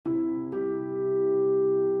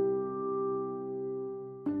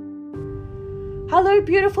Hello,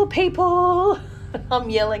 beautiful people. I'm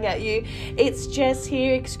yelling at you. It's Jess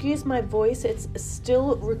here. Excuse my voice. It's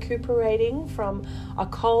still recuperating from a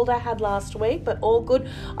cold I had last week, but all good.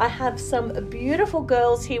 I have some beautiful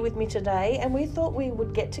girls here with me today, and we thought we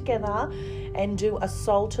would get together and do a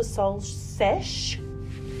soul-to-soul sesh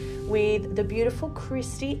with the beautiful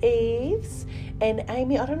Christy Eves and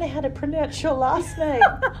Amy. I don't know how to pronounce your last name.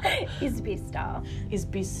 Isbista.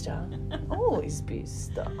 Oh,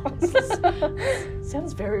 Isbista.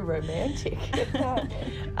 Sounds very romantic.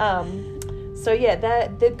 So yeah,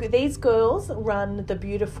 these girls run the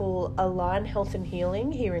beautiful Align Health and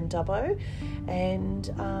Healing here in Dubbo, and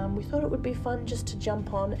we thought it would be fun just to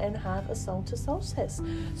jump on and have a soul to soul sesh.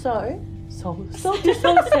 So soul to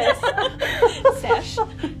soul sesh.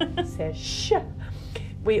 Sesh.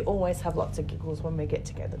 We always have lots of giggles when we get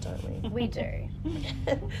together, don't we? We do.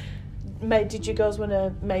 Did you girls want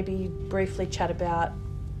to maybe briefly chat about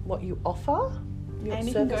what you offer?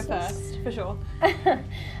 Amy can go first, for sure.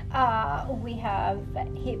 We have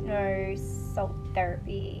hypno, salt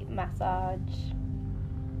therapy, massage.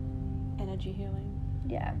 Energy healing.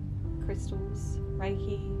 Yeah. Crystals,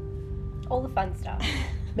 Reiki. All the fun stuff.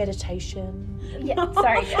 Meditation. Yeah,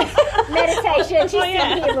 sorry, Jess. Meditation. She's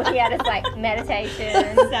sitting here looking at us like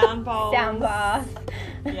meditation. Sound bowls. Sound bath.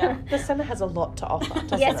 Yeah. The centre has a lot to offer,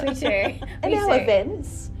 doesn't Yes, it? we do. And our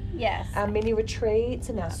events. Yes. Our mini retreats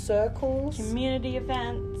and our circles. Community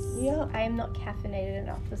events. Yeah. I am not caffeinated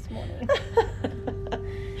enough this morning.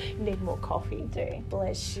 You need more coffee. I do.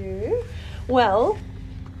 Bless you. Well,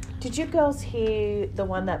 did you girls hear the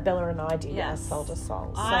one that Bella and I did? Yes. Our soul to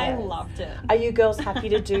soul. I loved it. Are you girls happy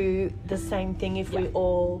to do the same thing if we Yeah.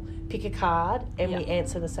 all pick a card and we Yeah.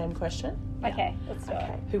 answer the same question? Okay, let's do Okay.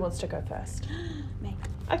 it. Who wants to go first? Me.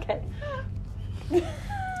 Okay.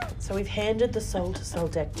 So we've handed the soul to soul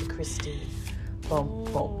deck to Christy. Bom,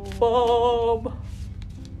 bom, bom.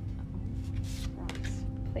 Right.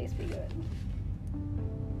 Please be good.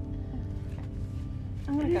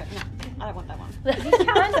 I'm going to go. No, I don't want that one. You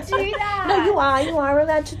can't do that. No, you are. You are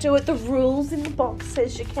allowed to do it. The rules in the box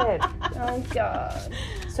says you can. Oh, God.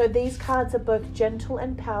 So these cards are both gentle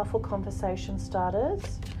and powerful conversation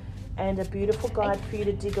starters and a beautiful guide for you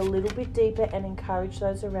to dig a little bit deeper and encourage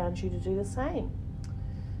those around you to do the same.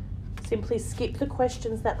 Simply skip the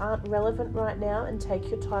questions that aren't relevant right now and take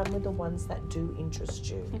your time with the ones that do interest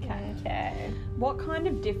you. Okay. What kind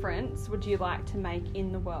of difference would you like to make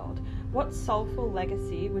in the world? What soulful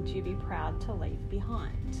legacy would you be proud to leave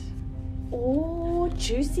behind? Oh,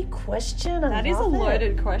 juicy question. I That is a love it.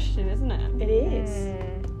 loaded question, isn't it? It is.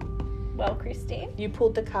 Well, Christy. You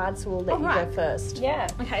pulled the card, so we'll let you Alright. go first. Yeah.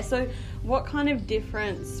 Okay, so what kind of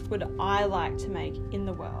difference would I like to make in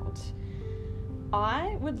the world?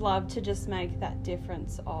 I would love to just make that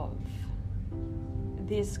difference of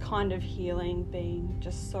this kind of healing being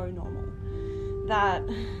just so normal that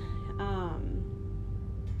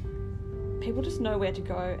people just know where to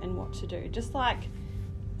go and what to do. Just like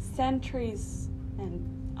centuries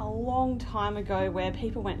and a long time ago where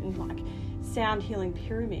people went in like sound healing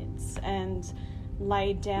pyramids and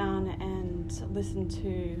laid down and listened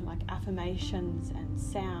to like affirmations and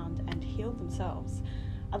sound and healed themselves.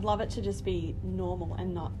 I'd love it to just be normal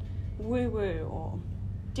and not woo-woo or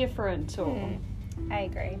different or I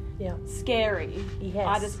agree. Yeah. scary. Yes.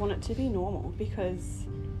 I just want it to be normal because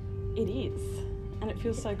it is and it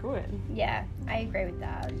feels so good. Yeah, I agree with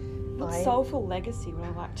that. What I- soulful legacy would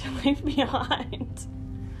I like to leave behind?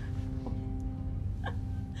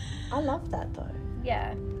 I love that though.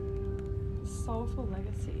 Yeah, Soulful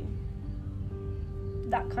legacy.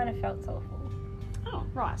 that kind of felt soulful. Oh,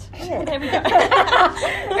 right. Yeah. There we go.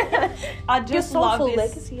 I Your just love soulful this.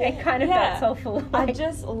 legacy. It kind of Yeah. felt soulful. I Like,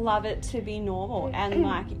 just love it to be normal and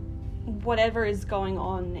like whatever is going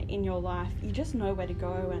on in your life, you just know where to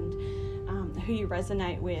go and who you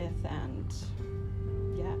resonate with and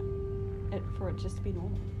for it just to be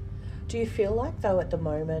normal. Do you feel like though at the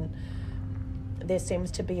moment there seems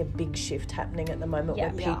to be a big shift happening at the moment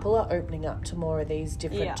Yeah. where people are opening up to more of these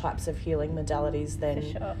different Yeah. types of healing modalities for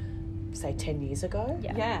than sure. say 10 years ago?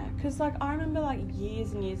 Yeah. Yeah, because like I remember like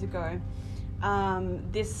years and years ago,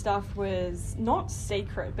 this stuff was not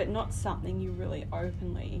secret, but not something you really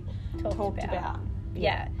openly talked about.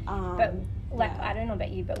 Yeah. But like, yeah. I don't know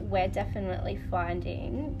about you, but we're definitely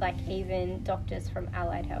finding like even doctors from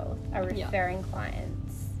Allied Health are Yeah. referring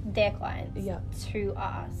their clients Yeah. to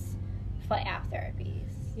us for our therapies.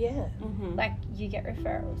 Yeah. Mhm. Like you get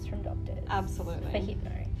referrals from doctors Absolutely. for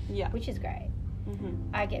hypno, Yeah. which is great. Mhm.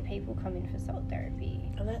 I get people come in for soul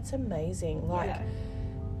therapy. And that's amazing. Like,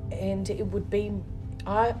 Yeah. and it would be,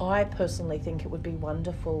 I personally think it would be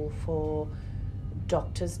wonderful for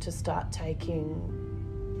doctors to start taking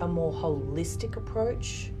a more holistic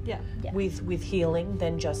approach Yeah. Yeah. with healing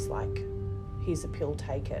than just like, here's a pill,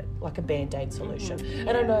 take it, like a Band-Aid solution. And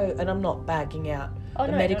I Yeah. know, and I'm not bagging out Oh,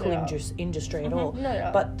 the no, medical not at all. industry at all, No, no.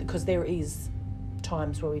 but because there is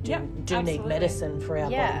times where we do Yep, need absolutely. medicine for our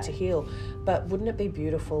Yeah. body to heal. But wouldn't it be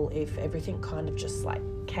beautiful if everything kind of just like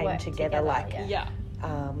came Work together, like yeah.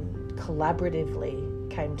 Yeah. collaboratively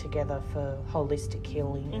came together for holistic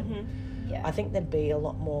healing? And Yeah. I think there'd be a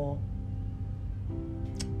lot more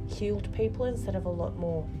healed people instead of a lot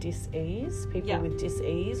more dis-ease, people Yeah. with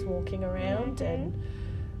dis-ease walking around. And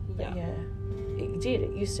but Yeah.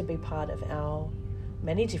 it used to be part of our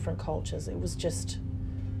many different cultures. It was just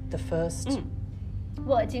the first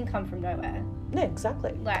Well, it didn't come from nowhere. no,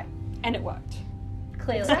 exactly. Like, And it worked.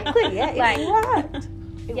 clearly. Exactly, yeah, Like, it worked.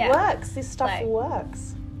 It yeah. works. This stuff Like-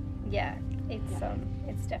 works. Yeah.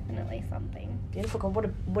 It's definitely something. Beautiful.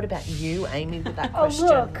 What about you, Amy, with that Oh, question?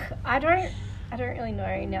 look. I don't really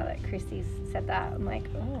know now that Christy's said that. I'm like,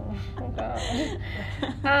 oh God.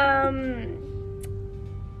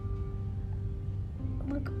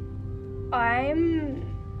 Look,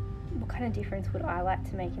 what kind of difference would I like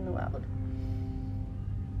to make in the world?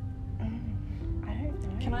 I don't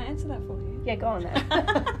know. Can I answer that for you? Yeah, go on then.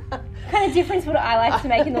 What kind of difference would I like to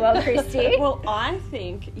make in the world, Christy? Well, I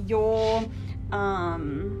think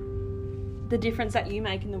the difference that you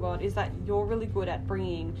make in the world is that you're really good at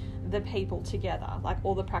bringing the people together, like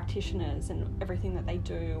all the practitioners and everything that they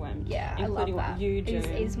do, and Yeah, I love including that. what you do.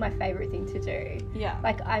 It is my favourite thing to do. Yeah.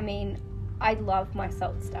 Like, I mean, I love my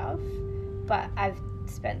salt stuff, but I've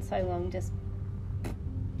spent so long just...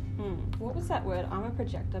 What was that word? I'm a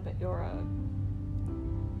projector, but you're a...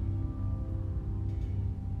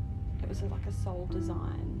 It was like a soul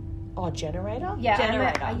design. Oh, generator? Yeah,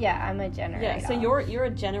 Generator. I'm a generator. Yeah, so you're a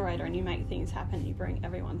generator and you make things happen. You bring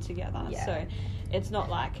everyone together. Yeah. So it's not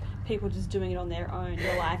like people just doing it on their own.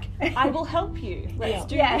 You're like, I will help you. Let's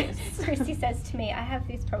do Yeah, this. Christy says to me, I have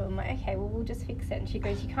this problem. I'm like, okay, well, we'll just fix it. And she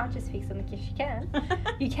goes, you can't just fix it. I'm like, yes, you can.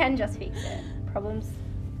 You can just fix it. Problems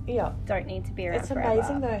Yeah. don't need to be around It's forever.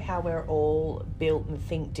 amazing though how we're all built and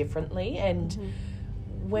think differently, and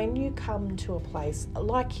when you come to a place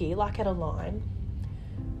like here, like at Align,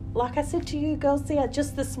 like I said to you girls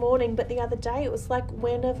just this morning, but the other day, it was like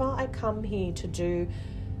whenever I come here to do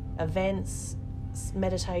events,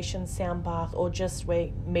 meditation, sound bath, or just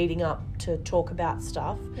we're meeting up to talk about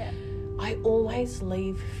stuff, Yeah. I always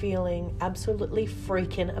leave feeling absolutely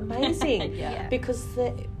freaking amazing. Yeah.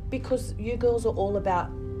 Because you girls are all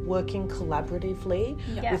about working collaboratively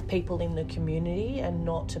Yeah. with people in the community and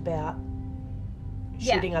not about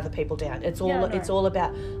Yeah. shooting other people down. It's all Yeah, no. it's all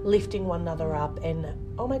about lifting one another up and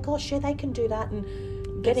oh my gosh, yeah, they can do that, and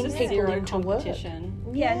getting There's people zero into work. competition.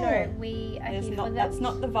 Yeah, no, we are There's here not, for that's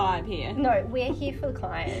not the vibe here. No, we're here for the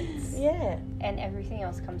clients. Yeah, And everything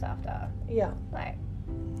else comes after. yeah. Like,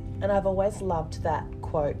 And I've always loved that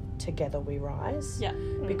quote, "Together we rise." Yeah.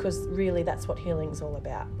 Because really that's what healing's all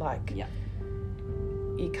about. Like, Yeah.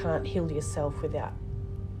 you can't heal yourself without,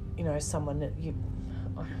 someone that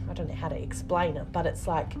I don't know how to explain it, but it's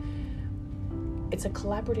like, it's a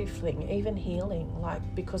collaborative thing, even healing, like,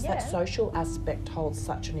 because that Yeah. social aspect holds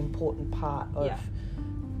such an important part of Yeah.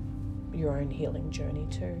 your own healing journey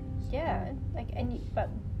too. yeah, but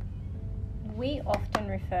we often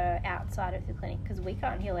refer outside of the clinic because we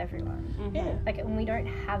can't heal everyone. Yeah. Like, and we don't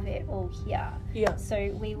have it all here. Yeah.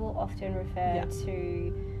 So we will often refer Yeah.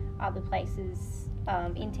 to other places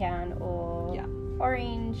in town or Yeah.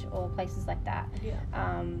 Orange or places like that. Yeah.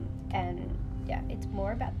 And yeah, it's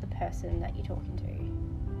more about the person that you're talking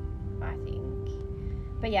to, I think.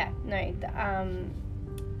 But yeah, no,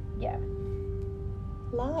 yeah.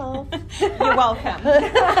 Love. You're welcome.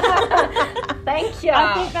 Thank you.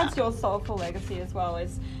 I think that's your soulful legacy as well,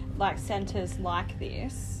 is like centres like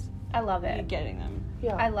this. I love You're it. getting them.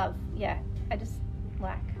 Yeah. I just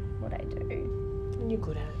like what I do. And you're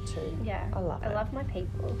good at it too. Yeah. I love it. I love my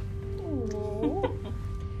people. Aww.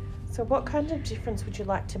 So what kind of difference would you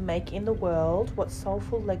like to make in the world? What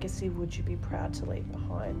soulful legacy would you be proud to leave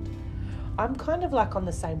behind? I'm kind of like on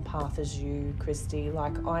the same path as you, Christy.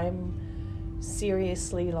 Like, I'm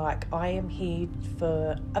seriously, like, I am here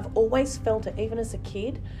for, I've always felt it, even as a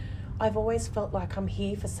kid, I've always felt like I'm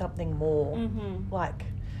here for something more. Mm-hmm. Like,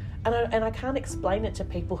 and I can't explain it to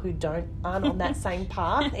people who aren't on that same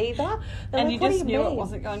path either. They're And like, you "What do just knew it mean?"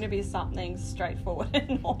 wasn't going to be something straightforward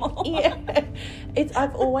and normal. Yeah,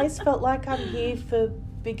 I've always felt like I'm here for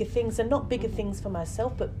bigger things, and not bigger things for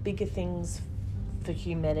myself, but bigger things for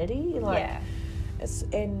humanity. Like, Yeah.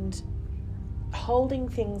 and holding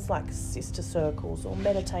things like sister circles or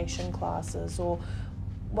meditation classes or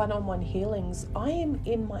one-on-one healings, I am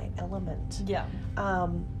in my element. Yeah.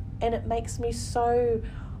 And it makes me so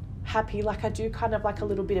happy. Like I do kind of like a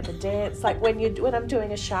little bit of a dance, like when I'm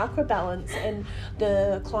doing a chakra balance and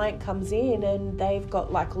the client comes in and they've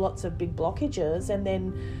got like lots of big blockages, and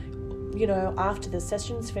then after the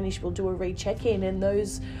session's finished, we'll do a recheck-in, and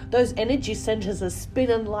those energy centers are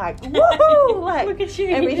spinning like woohoo, like look at you,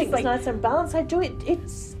 everything's like, nice and balanced. I do it.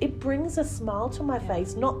 It brings a smile to my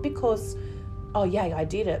face, not because oh yeah I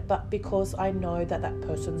did it, but because I know that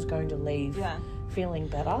person's going to leave feeling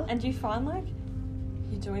better. And do you find like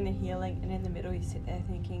you're doing the healing and in the middle you sit there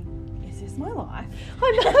thinking, is this my life?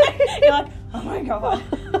 I know. You're like, oh my God,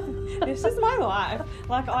 this is my life.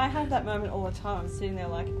 Like I have that moment all the time. I'm sitting there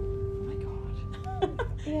like, oh my God.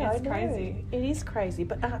 Yeah, it's crazy. It is crazy,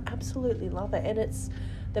 but I absolutely love it. And it's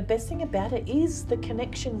the best thing about it is the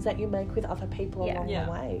connections that you make with other people along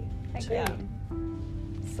the way. Agree. Yeah.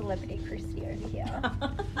 Celebrity Christy over here.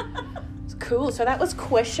 It's cool. So that was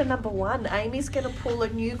question number 1. Amy's going to pull a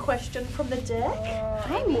new question from the deck.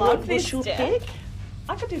 I What love will this she deck. pick?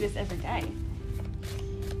 I could do this every day.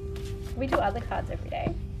 We do other cards every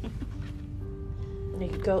day.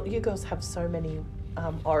 You girls have so many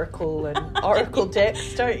oracle and oracle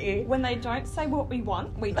decks, don't you? When they don't say what we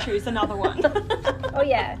want, we choose another one. Oh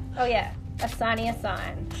yeah. A signy a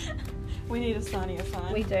sign. We need a sign.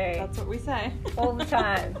 We do. That's what we say. All the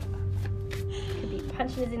time. Could be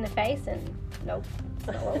punching us in the face and nope, it's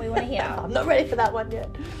not what we want to hear. I'm not ready for that one yet.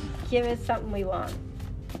 Give us something we want.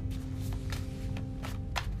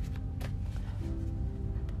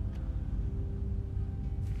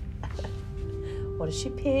 What has she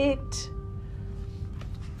picked?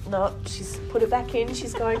 No, she's put it back in.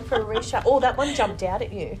 She's going for a reshuffle. Oh, that one jumped out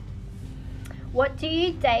at you. What do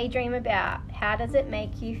you daydream about? How does it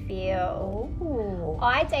make you feel? Oh.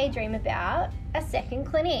 I daydream about a second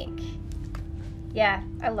clinic. Yeah,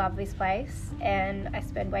 I love this place and I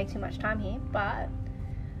spend way too much time here, but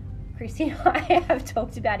Chrissy and I have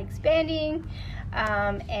talked about expanding,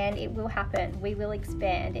 and it will happen. We will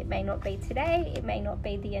expand. It may not be today, it may not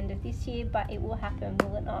be the end of this year, but it will happen,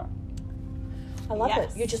 will it not? I love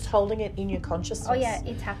Yes. it. You're just holding it in your consciousness. Oh yeah,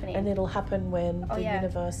 it's happening. And it'll happen when the yeah.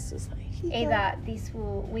 universe is like, here you go. Either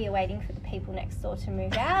we are waiting for the people next door to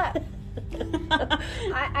move out.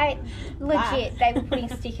 I legit, they were putting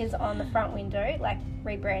stickers on the front window, like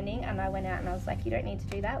rebranding, and I went out and I was like, you don't need to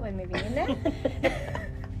do that, we're moving in there.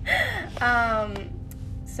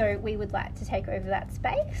 So we would like to take over that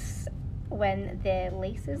space when their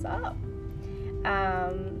lease is up.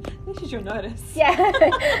 This is your notice. Yeah,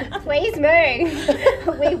 please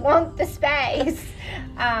move. We want the space.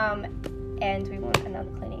 And we want another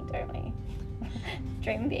clinic, don't we?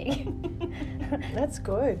 Dream big. That's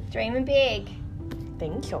good. Dreaming big.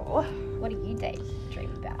 Thank you. What do you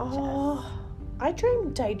daydream about, Oh, I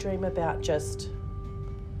daydream about just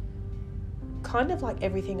kind of like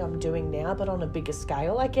everything I'm doing now, but on a bigger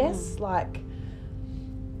scale, I guess. Like,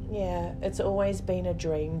 yeah, it's always been a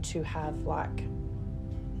dream to have like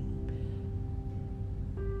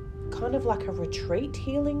kind of like a retreat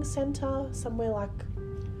healing centre somewhere like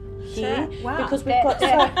here. Sure. Wow. Because we've got so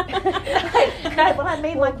no, what I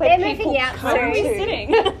mean, like where they're people moving out come Where are we to.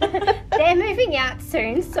 sitting? They're moving out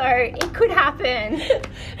soon, so it could happen.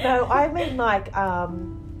 No, I mean like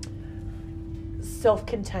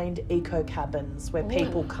self-contained eco cabins where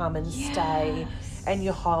people come and stay, and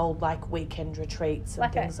you hold like weekend retreats and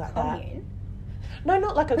Like things a like commune. that. No,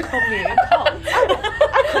 not like a commune.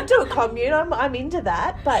 I could do a commune. I'm into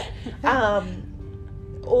that, but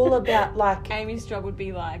all about like Amy's job would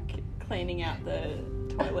be like cleaning out the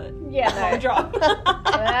toilet. Yeah, no. Drop.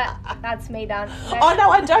 That's me done. No. Oh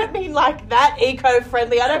no, I don't mean like that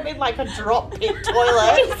eco-friendly. I don't mean like a drop pit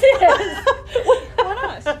toilet. Why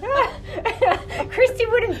not? Christy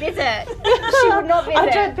wouldn't visit. She would not visit. I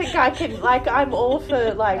don't think I can. Like, I'm all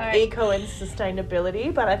for like No. eco and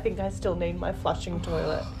sustainability, but I think I still need my flushing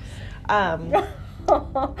toilet.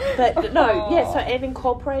 But no, yeah. So and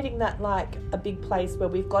incorporating that like a big place where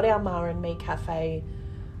we've got our Ma and Me cafe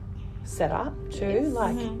set up too, Yes.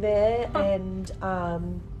 like there, and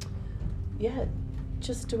yeah,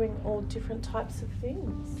 just doing all different types of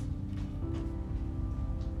things.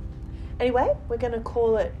 Anyway, we're going to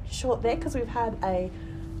call it short there because we've had a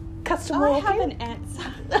customer I walk have in. an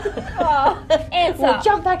answer. Oh, answer. We'll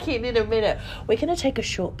jump back in a minute. We're going to take a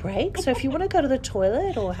short break, so if you want to go to the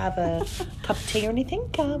toilet or have a cup of tea or anything,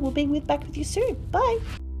 we'll be back with you soon. Bye.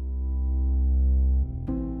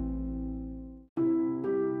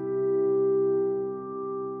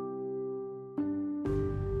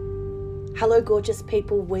 Hello, gorgeous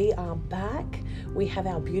people. We are back. We have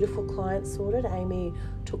our beautiful clients sorted. Amy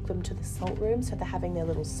took them to the salt room, so they're having their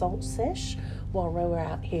little salt sesh while we're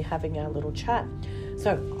out here having our little chat.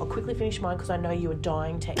 So I'll quickly finish mine because I know you were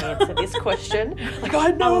dying to answer this question. Like,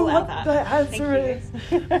 I know what the answer is.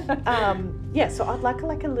 Yeah, so I'd like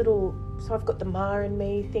a little, so I've got the Ma and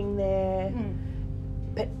Me thing there.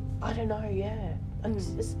 But I don't know, yeah.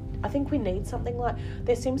 I think we need something like,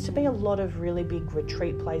 there seems to be a lot of really big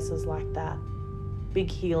retreat places like that.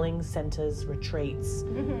 Big healing centres, retreats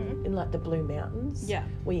in like the Blue Mountains. Yeah.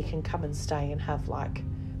 Where you can come and stay and have like,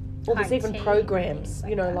 or there's even programs,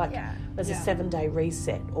 you know, like there's a 7-day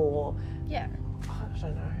reset or, I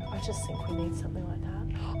don't know. I just think we need something like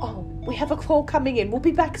that. Oh, we have a call coming in. We'll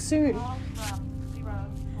be back soon.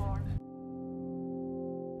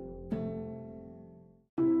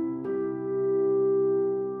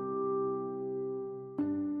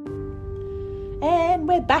 And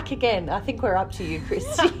we're back again. I think we're up to you,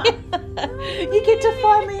 Christy. You get to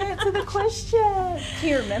finally answer the question. Do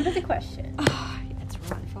you remember the question? Oh, yeah, it's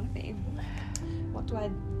right in front of me. What do I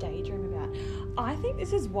daydream about? I think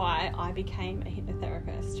this is why I became a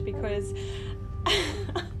hypnotherapist, because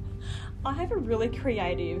I have a really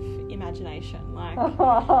creative imagination. Like,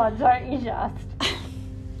 oh, don't you just?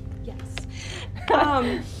 Yes.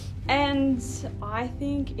 And I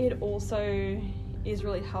think it also is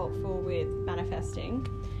really helpful with manifesting,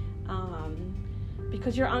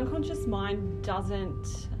 because your unconscious mind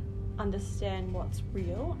doesn't understand what's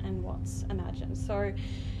real and what's imagined. So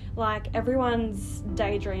like everyone's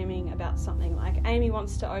daydreaming about something. Like Amy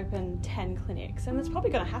wants to open 10 clinics, and it's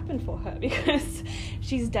probably going to happen for her because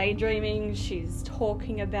she's daydreaming, she's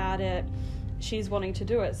talking about it, she's wanting to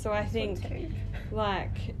do it. So I think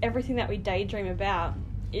like everything that we daydream about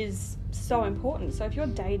is so important. So if you're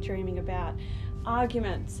daydreaming about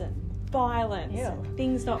arguments and violence and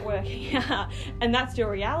things not working out, and that's your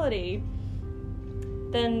reality,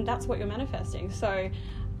 then that's what you're manifesting. So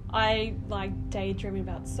I like daydreaming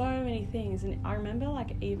about so many things, and I remember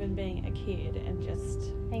like even being a kid and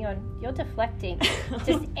just... Hang on, you're deflecting.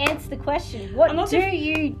 Just answer the question. What do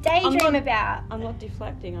you daydream about? I'm not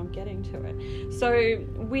deflecting, I'm getting to it. So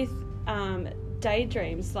with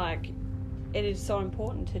daydreams, like it is so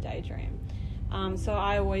important to daydream. So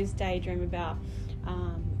I always daydream about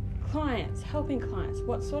clients, helping clients,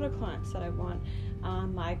 what sort of clients that I want,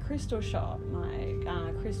 my crystal shop,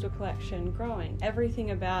 my crystal collection growing,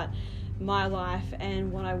 everything about my life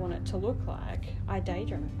and what I want it to look like, I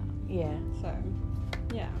daydream about. Yeah. So,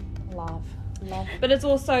 yeah. Love. But it's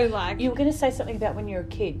also like... You were going to say something about when you were a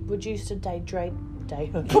kid. Would you used to daydream...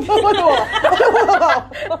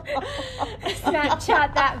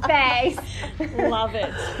 Snapchat that face. Love it.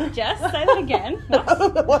 Just say that again.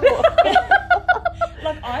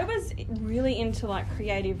 Like I was really into like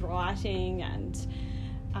creative writing and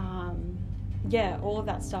all of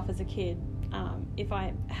that stuff as a kid. If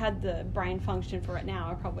I had the brain function for it now,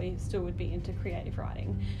 I probably still would be into creative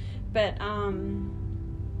writing. But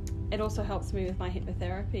it also helps me with my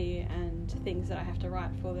hypnotherapy and things that I have to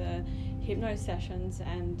write for the hypno sessions,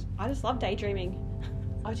 and I just love daydreaming.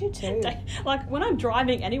 I do too. Like when I'm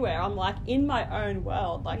driving anywhere, I'm like in my own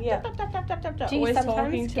world, like do you always sometimes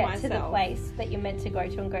talking to get myself. to the place that you're meant to go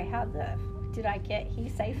to and go, how the did I get here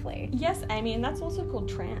safely? Yes, Amy, and that's also called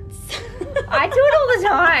trance. I do it all the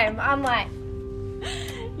time. I'm like,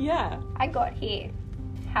 yeah, I got here.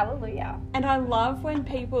 Hallelujah. And I love when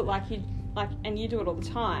people and you do it all the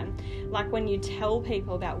time, like when you tell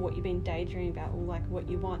people about what you've been daydreaming about or like what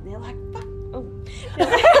you want, and they're like, fuck. Oh.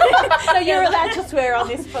 So you're allowed to swear on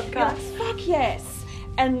this podcast. Like, fuck yes.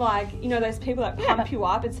 And like, you know, those people that pump you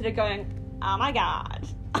up instead of going, oh my God,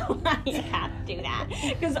 you can't do that.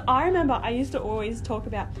 Because I remember I used to always talk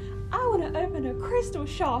about, I want to open a crystal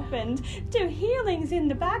shop and do healings in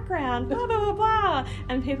the background, blah, blah, blah, blah.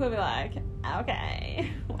 And people would be like,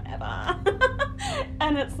 okay, whatever.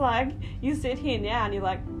 And it's like, you sit here now and you're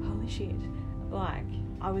like, holy shit. Like,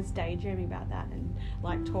 I was daydreaming about that and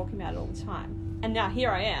like talking about it all the time. And now here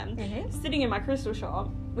I am, sitting in my crystal shop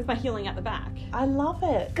with my healing at the back. I love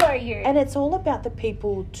it. Go you. And it's all about the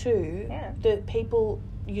people too. Yeah. The people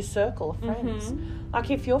you circle of friends. Like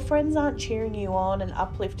if your friends aren't cheering you on and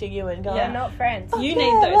uplifting you and going, you're not friends. You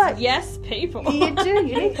need those like, yes people. You do.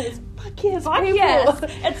 You need those fuck yes fuck people. Yes.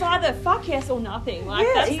 It's either fuck yes or nothing. Like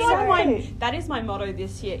yeah, that's exactly. like that is my motto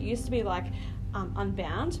this year. It used to be like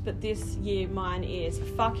unbound, but this year mine is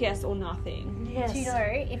fuck yes or nothing. Yes. Do you know,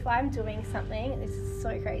 if I'm doing something, this is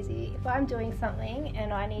so crazy, if I'm doing something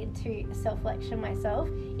and I need to self-lecture myself,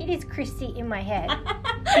 it is Christy in my head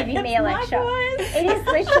giving me a lecture. It is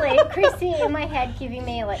literally Christy in my head giving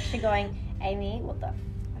me a lecture going, Amy, what the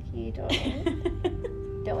fuck are you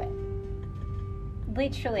doing? Do it.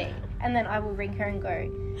 Literally. And then I will ring her and go,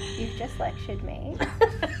 you've just lectured me.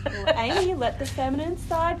 Well, Amy, let the feminine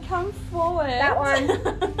side come forward. That one.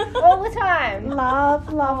 All the time.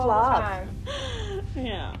 Love, love, All the love. time.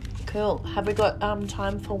 Yeah. Cool. Have we got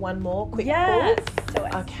time for one more quick Yes. call? Do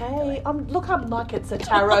it. Okay. Look, I'm like it's a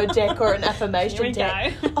tarot deck or an affirmation Here we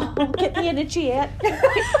deck. go. Oh, get the energy out.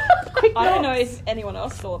 Quick I don't know knocks. if anyone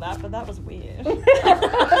else saw that, but that was weird.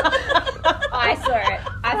 I saw it.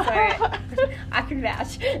 I can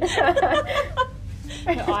vouch.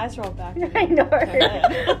 Her eyes rolled back. I know.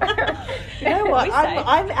 You know what? We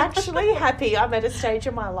I'm actually happy I'm at a stage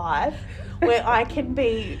in my life where I can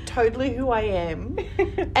be totally who I am,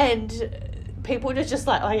 and people are just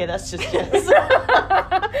like, oh yeah, that's just Jess.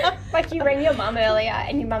 Like you rang your mum earlier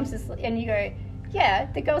and your mum's just, and you go,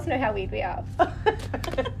 yeah, the girls know how weird we are.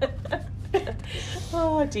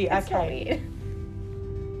 Oh dear. It's not Okay. weird.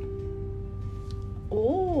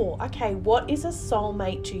 Oh, okay. What is a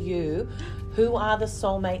soulmate to you? Who are the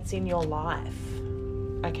soulmates in your life?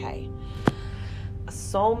 Okay. A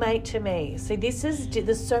soulmate to me. See,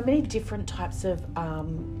 there's so many different types of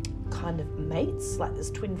kind of mates. Like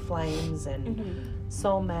there's twin flames and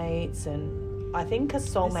soulmates, and I think a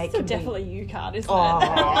soulmate This is can definitely you card, isn't it?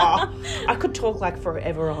 I could talk like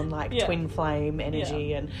forever on like Yeah. twin flame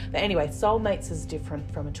energy but anyway, soulmates is different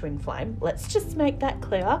from a twin flame. Let's just make that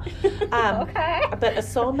clear. Okay. But a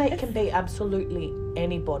soulmate can be absolutely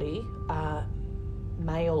anybody,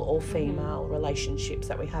 male or female relationships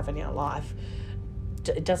that we have in our life.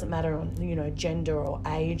 It doesn't matter on gender or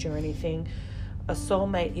age or anything. A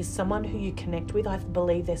soulmate is someone who you connect with. I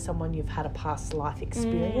believe they're someone you've had a past life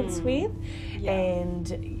experience with, Yeah. and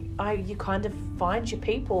you kind of find your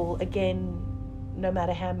people again, no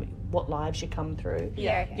matter what lives you come through.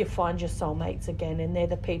 Yeah. Okay. You find your soulmates again, and they're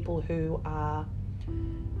the people who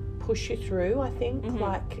push you through. I think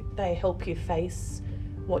like they help you face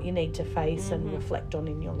what you need to face and reflect on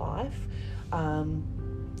in your life.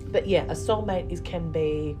 But yeah, a soulmate can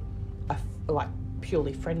be like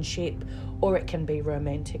purely friendship, or it can be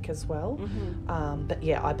romantic as well. But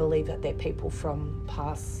yeah, I believe that they're people from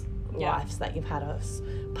past lives that you've had a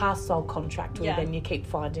past soul contract with, and you keep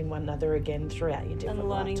finding one another again throughout your different And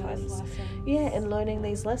learning lifetimes. those lessons. Yeah, and learning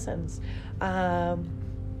these lessons. Who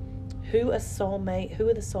are the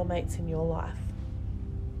soulmates in your life?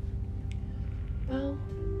 Well,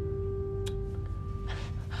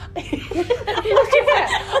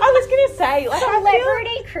 I was going to say, like,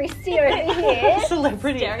 Celebrity Christy over here.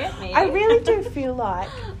 celebrity. Staring at me. I really do feel like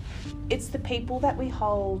it's the people that we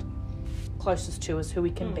hold closest to us who we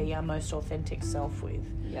can be our most authentic self with.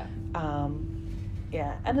 Yeah.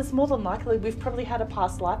 Yeah, and it's more than likely we've probably had a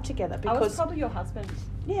past life together I was because probably your husband.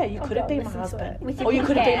 yeah, you Oh, could have God, been my listen to husband, it. With your or you pink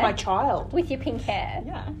could have been hair. my child. With your pink hair.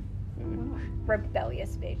 Yeah.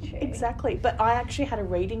 Rebellious bitch. eh? Exactly. But I actually had a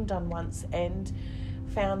reading done once and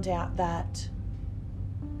found out that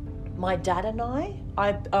my dad and I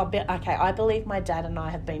believe my dad and I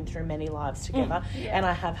have been through many lives together, and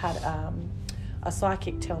I have had a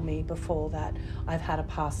psychic tell me before that I've had a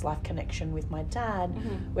past life connection with my dad,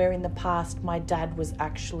 where in the past my dad was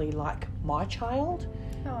actually like my child.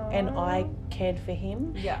 And I cared for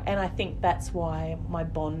him. Yeah. And I think that's why my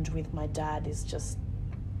bond with my dad is just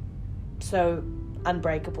so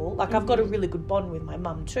unbreakable. Like I've got a really good bond with my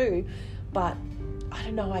mum too, but I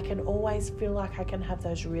don't know, I can always feel like I can have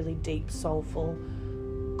those really deep, soulful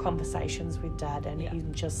conversations with dad, and he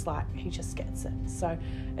just gets it. So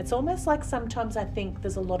it's almost like sometimes I think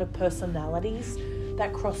there's a lot of personalities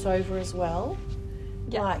that cross over as well.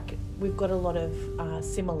 Yeah. Like we've got a lot of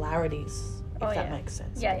similarities, if that makes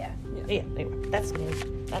sense. Yeah. Yeah, anyway, that's me.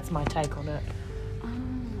 That's my take on it.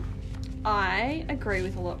 I agree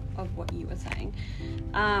with a lot of what you were saying.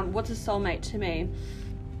 What's a soulmate to me?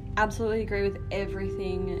 Absolutely agree with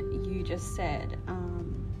everything you just said.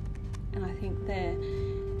 And I think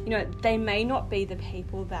they may not be the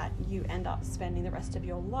people that you end up spending the rest of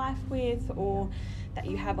your life with, or that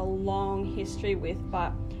you have a long history with,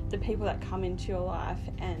 but the people that come into your life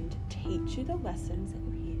and teach you the lessons that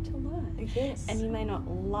you're here to learn. Yes. And you may not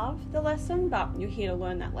love the lesson, but you're here to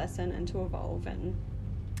learn that lesson and to evolve, and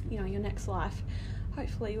your next life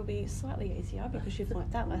hopefully will be slightly easier because you've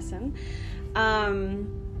learnt that lesson.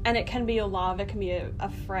 And it can be your love, it can be a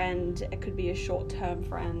friend, it could be a short-term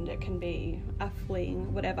friend, it can be a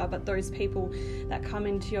fling, whatever. But those people that come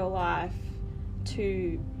into your life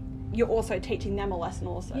to you're also teaching them a lesson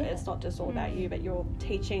also. Yeah. It's not just all about you, but you're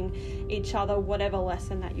teaching each other whatever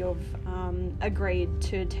lesson that you've agreed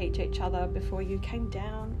to teach each other before you came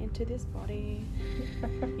down into this body.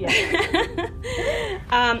 Yeah.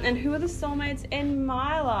 And who are the soulmates in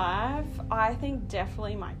my life? I think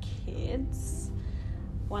definitely my kids,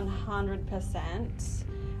 100%.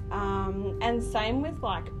 And same with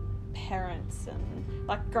like parents, and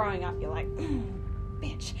like growing up you're like,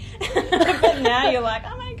 bitch. But now you're like,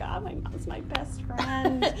 oh my God, my mum's my best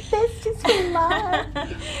friend. Bestest for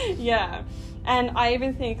life. Yeah. And I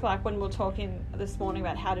even think like when we were talking this morning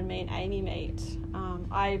about how did me and Amy meet,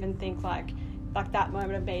 I even think like that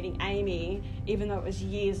moment of meeting Amy, even though it was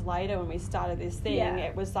years later when we started this thing,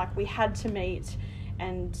 it was like we had to meet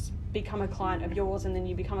and become a client of yours, and then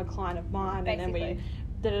you become a client of mine. Basically. And then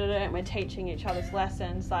and we're teaching each other's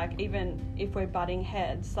lessons, like even if we're butting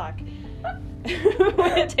heads, like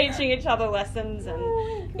we're teaching each other lessons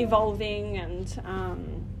and evolving. And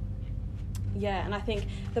and I think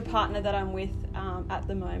the partner that I'm with at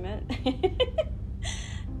the moment,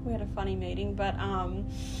 we had a funny meeting, but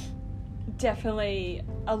definitely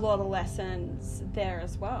a lot of lessons there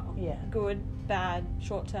as well. Yeah. Good, bad,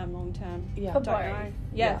 short term, long term. Yeah. For Don't both. know.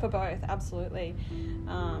 Yeah, for both, absolutely.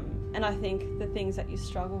 And I think the things that you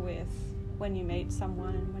struggle with when you meet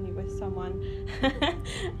someone and when you're with someone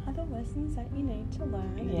are the lessons that you need to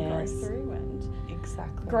learn and go through and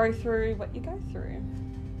Exactly. grow through what you go through.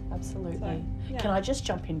 Absolutely. So, yeah. Can I just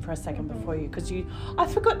jump in for a second before you? Because I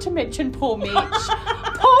forgot to mention poor Mitch.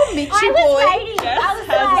 Poor Mitchy I boy. was waiting. Yes,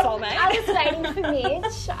 I was waiting for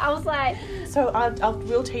Mitch. I was like, So I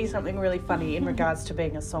will tell you something really funny in regards to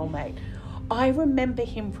being a soulmate. I remember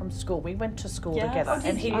him from school. We went to school Yes. together, Oh,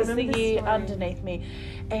 and he I was the remember this year story. underneath me.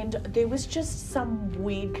 And there was just some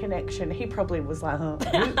weird connection. He probably was like,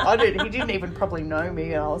 he didn't even probably know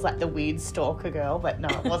me. And I was like the weird stalker girl, but no,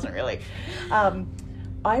 it wasn't really.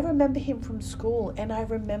 I remember him from school, and I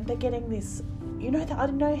remember getting this, I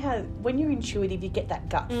don't know how, when you're intuitive, you get that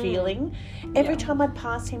gut feeling. Every time I'd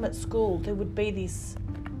pass him at school, there would be this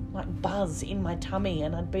like buzz in my tummy,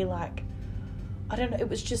 and I'd be like, I don't know, it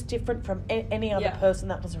was just different from any other person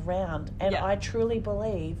that was around. And I truly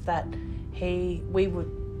believe that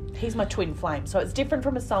he's my twin flame. So it's different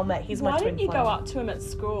from a soulmate. He's my Why twin didn't you flame. go up to him at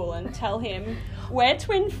school and tell him, we're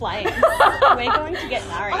twin flames, we're going to get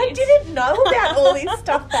married? I didn't know about all this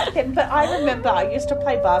stuff back then, but I remember I used to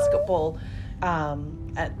play basketball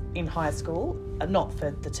in high school, not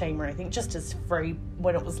for the team or anything, just as free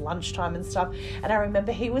when it was lunchtime and stuff. And I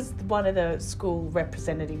remember he was one of the school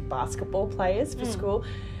representative basketball players for school.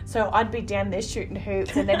 So I'd be down there shooting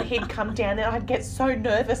hoops, and then he'd come down, and I'd get so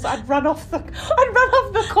nervous. I'd run off the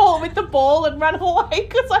court with the ball and run away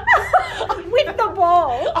because with the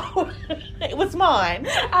ball. It was mine.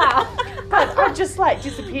 But I'd just like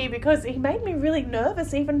disappear because he made me really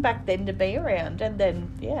nervous even back then to be around. And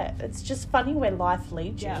then, it's just funny where life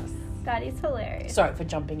leads you. Yes. That is hilarious. Sorry for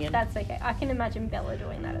jumping in. That's okay. I can imagine Bella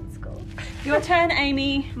doing that at school. Your turn,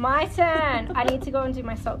 Amy. My turn. I need to go and do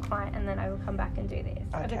my salt client, and then I will come back and do this.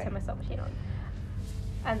 I Okay. can turn my salt machine on.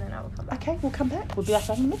 And then I will come back. Okay, we'll come back. We'll be back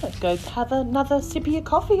in a minute. Go have another sip of your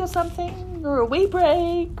coffee or something, or a wee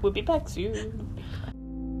break. We'll be back soon.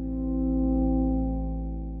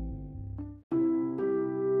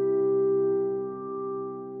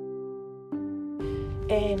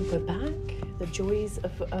 And we're back. The joys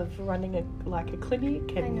of running a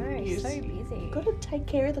clinic. And I know, so busy. You've got to take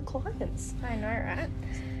care of the clients. I know, right?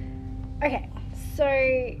 Okay,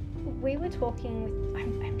 so we were talking with,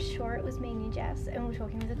 I'm sure it was me and you, Jess, and we were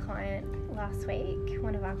talking with a client last week,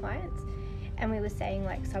 one of our clients, and we were saying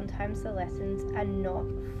like sometimes the lessons are not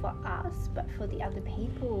for us, but for the other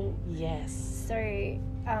people. Yes. So,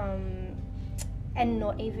 and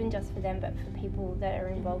not even just for them, but for people that are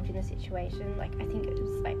involved in the situation. Like, I think it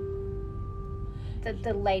was like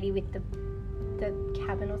the lady with the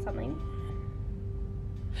cabin or something.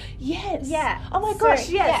 Yes. Yeah. Oh my So, gosh,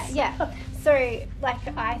 yes. Yeah. So,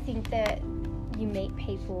 like, I think that you meet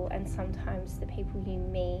people, and sometimes the people you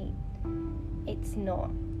meet, it's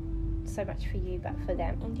not so much for you, but for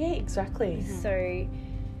them. Yeah, exactly. So,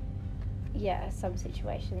 yeah, some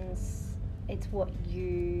situations, it's what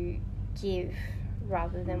you give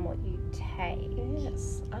rather than what you take.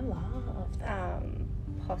 Yes, I love that.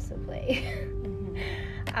 Possibly.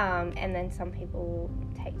 And then some people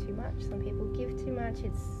take too much, some people give too much.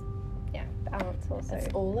 It's, balance also.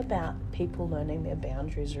 It's all about people learning their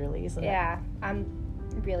boundaries, really, isn't it? Yeah, I'm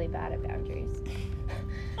really bad at boundaries.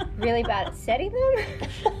 Really bad at setting them.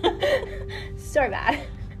 So bad.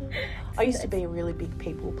 I used to be a really big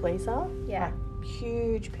people pleaser. Yeah. Like,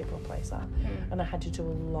 huge people pleaser. And I had to do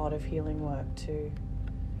a lot of healing work to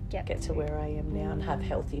get to where I am now and have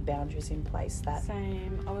healthy boundaries in place. That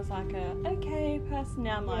Same. I was like a okay person.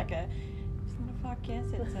 Now I'm like a, it's not a fuck yes,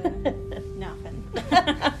 it's a nothing.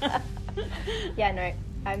 Yeah, no,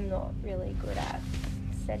 I'm not really good at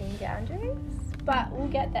setting boundaries, but we'll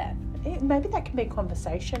get there. maybe that can be a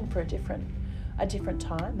conversation for a different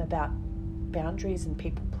time about boundaries and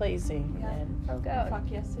people pleasing. Yeah. And Oh God. Fuck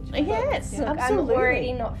yes, situation. yes, Look, absolutely. I'm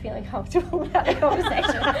already not feeling comfortable about the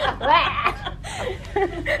conversation.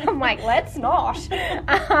 I'm like, let's not.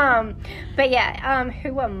 But yeah,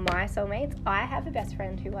 who are my soulmates? I have a best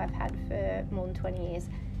friend who I've had for more than 20 years.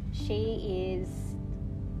 She is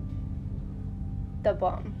the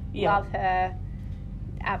bomb. Yeah. Love her.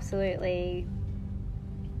 Absolutely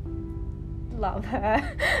love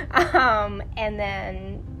her. And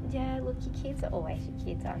then, yeah, look, your kids are always your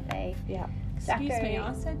kids, aren't they? Yeah. Excuse Jacko. me,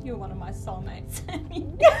 I said you're one of my soulmates.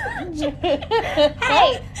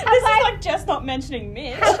 Hey, this is like just not mentioning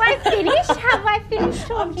Mitch. have I finished? Have I finished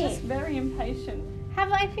I'm talking? just very impatient.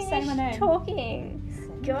 Have I Say my finished name.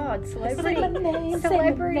 talking? God, Say my name, say my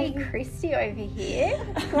celebrity name. Christy over here.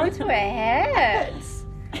 It's going to her head.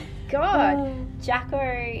 God,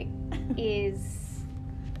 Jacko is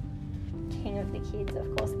king of the kids,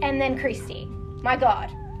 of course, and then Christy. My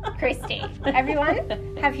God, Christy.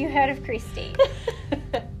 Everyone, have you heard of Christy?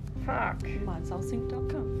 Fuck.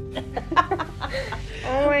 MindSoulSync.com.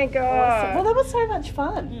 Oh my Awesome. God. Well, that was so much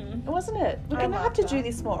fun, wasn't it? We're I going to have love to do that.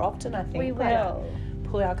 this more often, I think. We Like, will.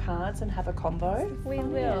 pull our cards and have a convo. We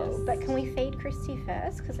will. But can we feed Christy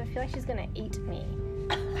first? Because I feel like she's going to eat me.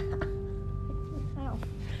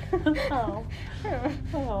 Oh.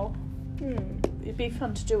 Oh. Hmm. It'd be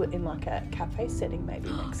fun to do it in like a cafe setting maybe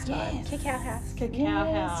next time. Cacao House.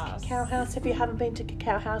 Cacao House. Cacao House. If you haven't been to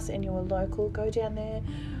Cacao House and you're local, go down there.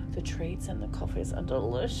 The treats and the coffees are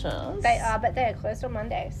delicious. They are, but they're closed on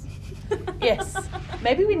Mondays. Yes.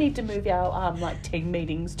 Maybe we need to move our like team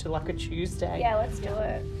meetings to like a Tuesday. Yeah, let's do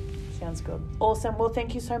it. Sounds good. Awesome. Well,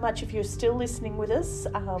 thank you so much if you're still listening with us.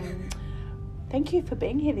 Thank you for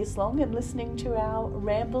being here this long and listening to our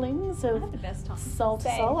ramblings I of had the best time. soul to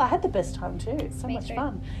Same. soul. I had the best time too. It's so Me much too.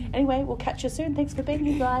 fun. Anyway, we'll catch you soon. Thanks for being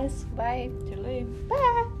here, guys. Bye. Toodaloo.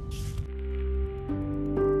 Bye.